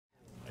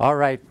All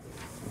right,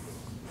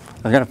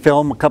 I'm going to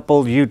film a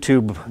couple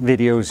YouTube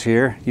videos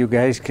here. You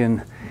guys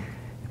can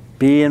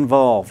be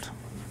involved.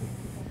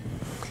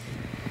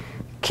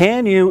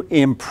 Can you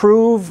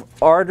improve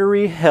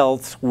artery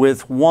health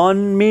with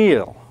one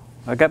meal?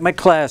 I got my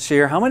class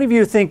here. How many of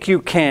you think you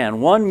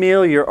can? One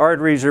meal, your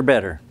arteries are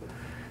better.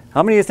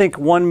 How many of you think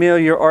one meal,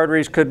 your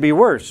arteries could be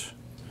worse?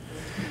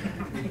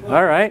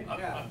 All right.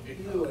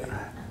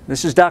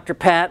 This is Dr.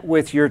 Pat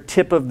with your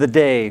tip of the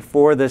day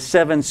for the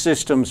 7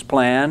 Systems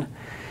plan.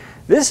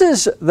 This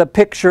is the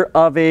picture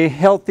of a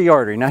healthy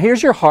artery. Now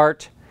here's your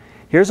heart.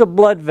 Here's a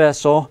blood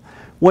vessel.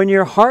 When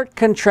your heart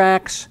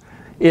contracts,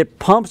 it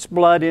pumps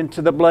blood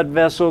into the blood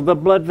vessel. The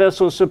blood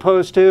vessel is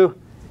supposed to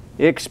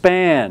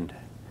expand.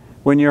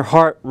 When your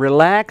heart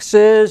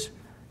relaxes,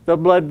 the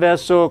blood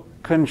vessel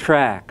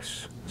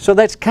contracts. So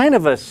that's kind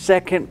of a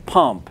second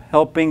pump,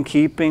 helping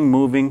keeping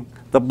moving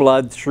the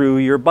blood through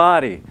your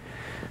body.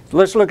 So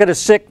let's look at a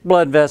sick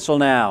blood vessel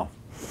now.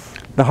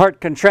 The heart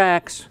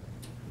contracts,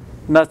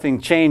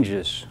 nothing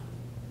changes.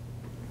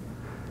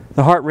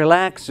 The heart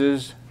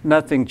relaxes,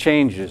 nothing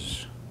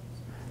changes.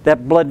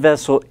 That blood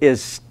vessel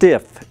is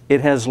stiff.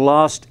 It has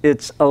lost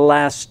its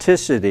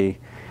elasticity,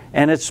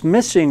 and it's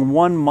missing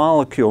one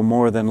molecule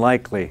more than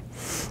likely.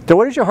 So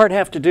what does your heart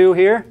have to do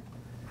here?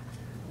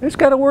 It's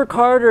got to work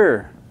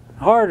harder,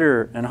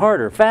 harder and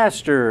harder,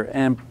 faster,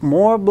 and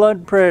more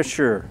blood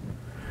pressure.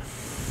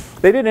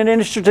 They did an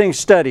interesting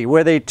study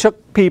where they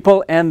took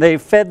people and they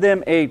fed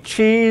them a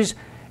cheese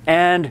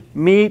and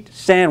meat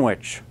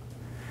sandwich.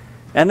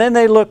 And then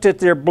they looked at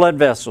their blood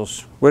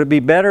vessels. Would it be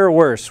better or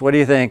worse? What do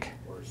you think?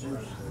 Worse.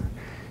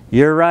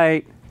 You're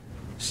right.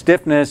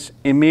 Stiffness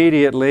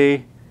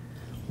immediately.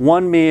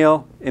 One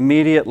meal,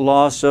 immediate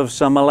loss of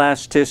some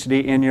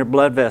elasticity in your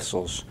blood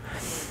vessels.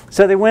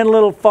 So they went a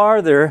little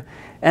farther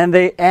and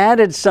they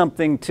added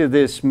something to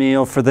this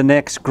meal for the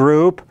next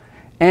group,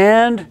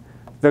 and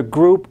the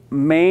group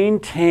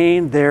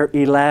maintained their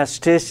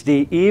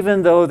elasticity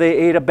even though they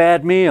ate a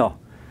bad meal.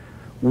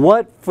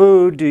 What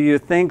food do you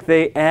think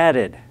they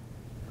added?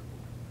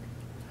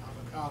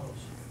 Avocados.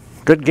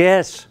 Good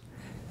guess.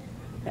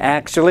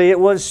 Actually, it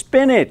was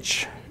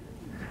spinach.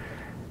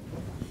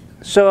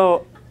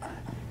 So,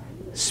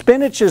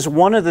 spinach is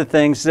one of the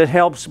things that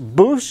helps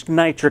boost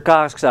nitric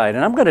oxide,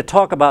 and I'm going to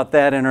talk about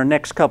that in our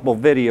next couple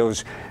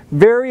videos.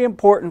 Very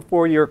important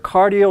for your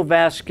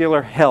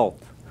cardiovascular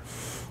health.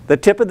 The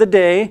tip of the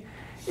day,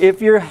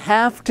 if you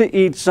have to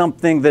eat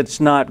something that's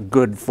not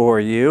good for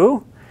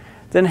you,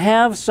 then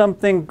have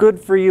something good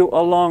for you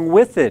along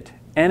with it,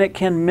 and it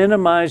can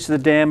minimize the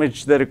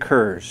damage that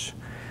occurs.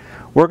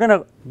 We're going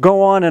to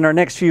go on in our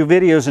next few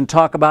videos and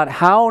talk about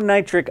how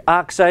nitric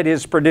oxide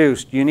is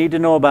produced. You need to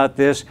know about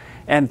this,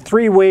 and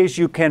 3 ways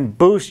you can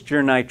boost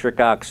your nitric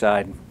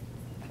oxide.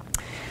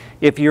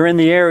 If you're in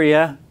the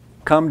area,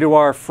 come to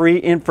our free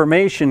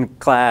information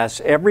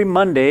class every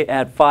Monday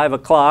at 5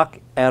 o'clock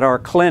at our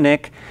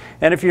clinic.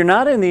 And if you're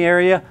not in the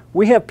area,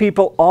 we have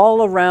people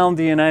all around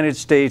the United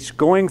States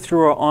going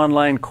through our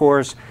online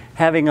course,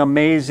 having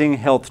amazing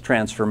health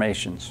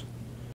transformations.